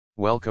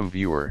Welcome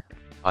viewer,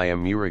 I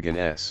am Murugan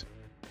S.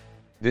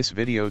 This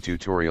video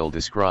tutorial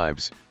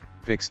describes,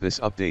 fix this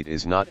update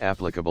is not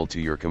applicable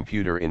to your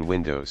computer in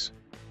Windows.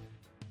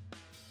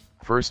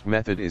 First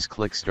method is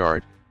click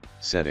Start,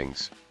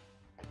 Settings.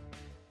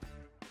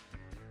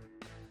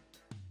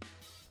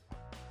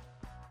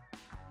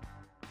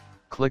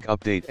 Click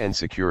Update and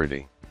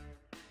Security.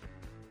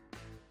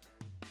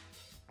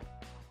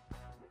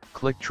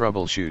 Click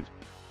Troubleshoot.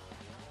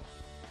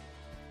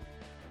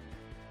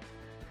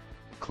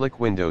 Click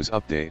Windows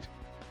Update.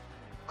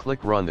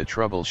 Click Run the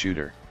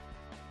Troubleshooter.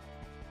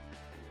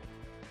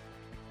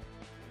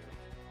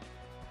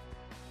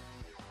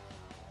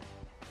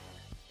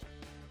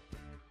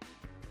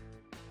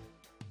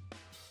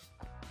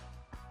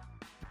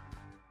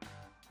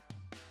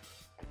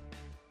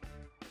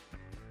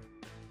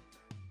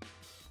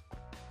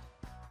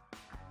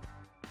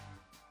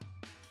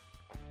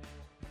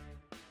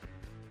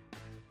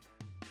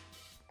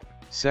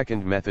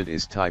 Second method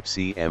is type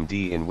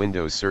CMD in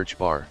Windows search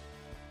bar.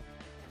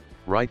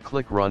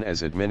 Right-click Run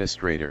as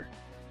administrator.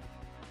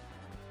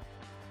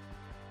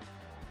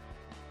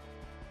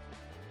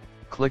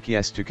 Click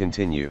Yes to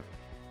continue.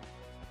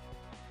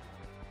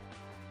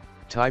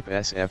 Type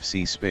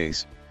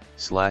sfc/scano.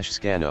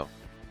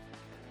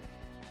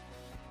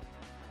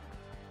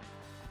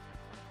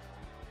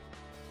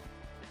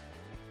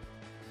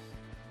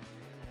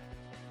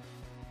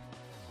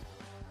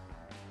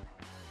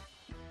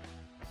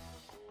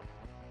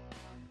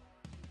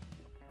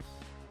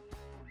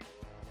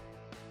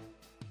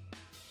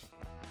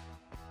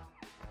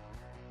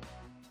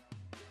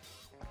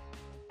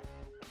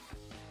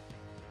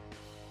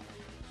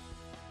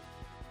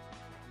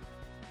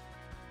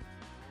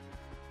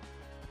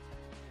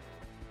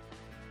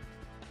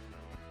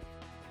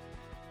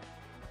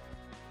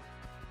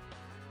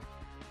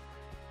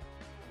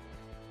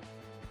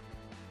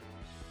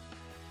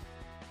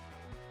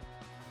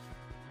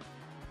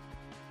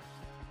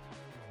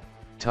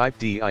 Type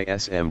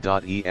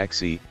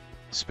dism.exe,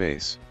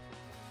 space.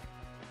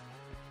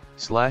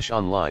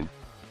 /online,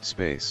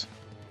 space.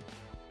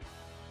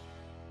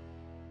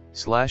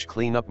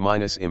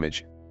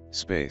 /cleanup-image,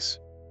 space.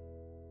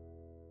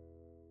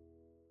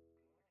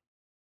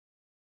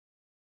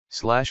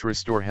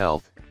 /restore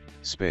health,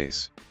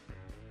 space.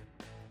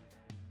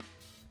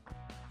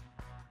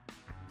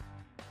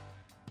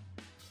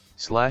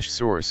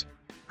 /source,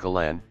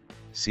 colon,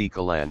 C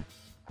colon,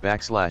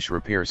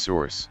 /repair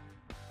source.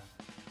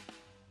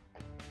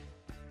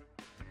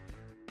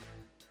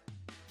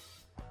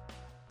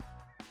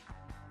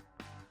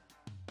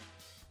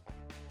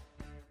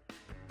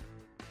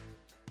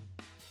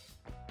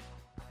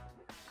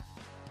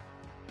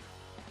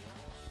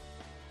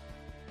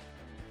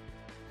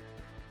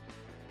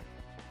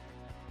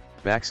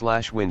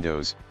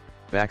 /Windows,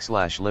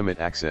 /limit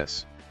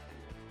access.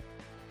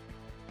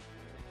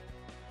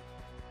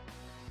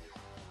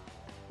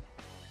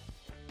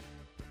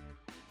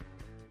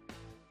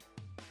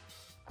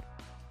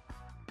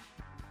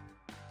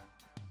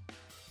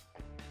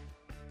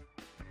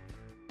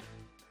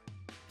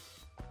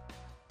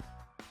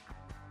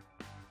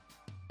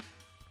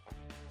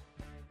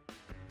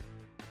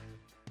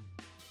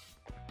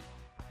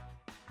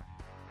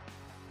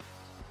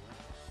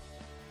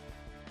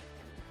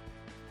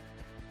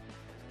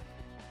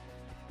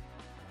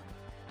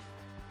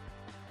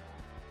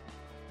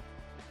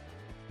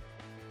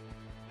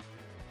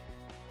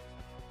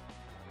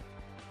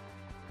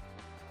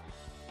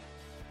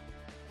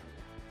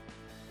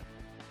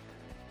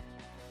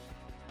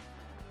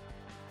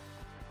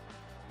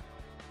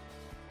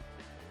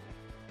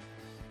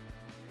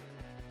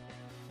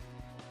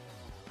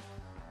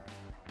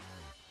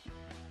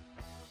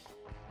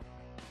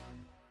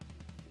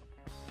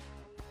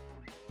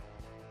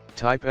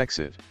 Type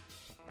exit.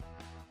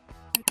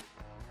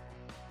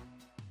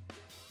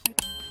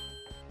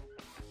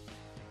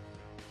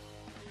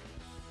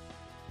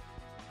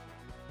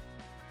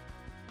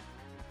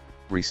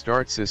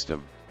 Restart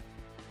system.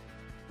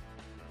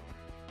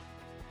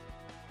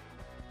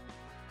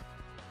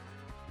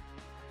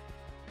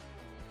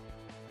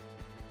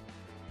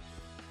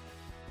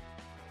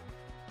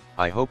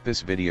 I hope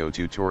this video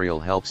tutorial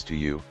helps to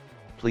you.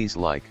 Please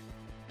like,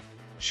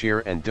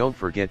 share and don't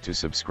forget to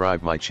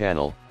subscribe my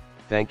channel.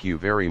 Thank you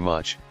very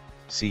much.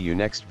 See you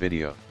next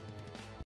video.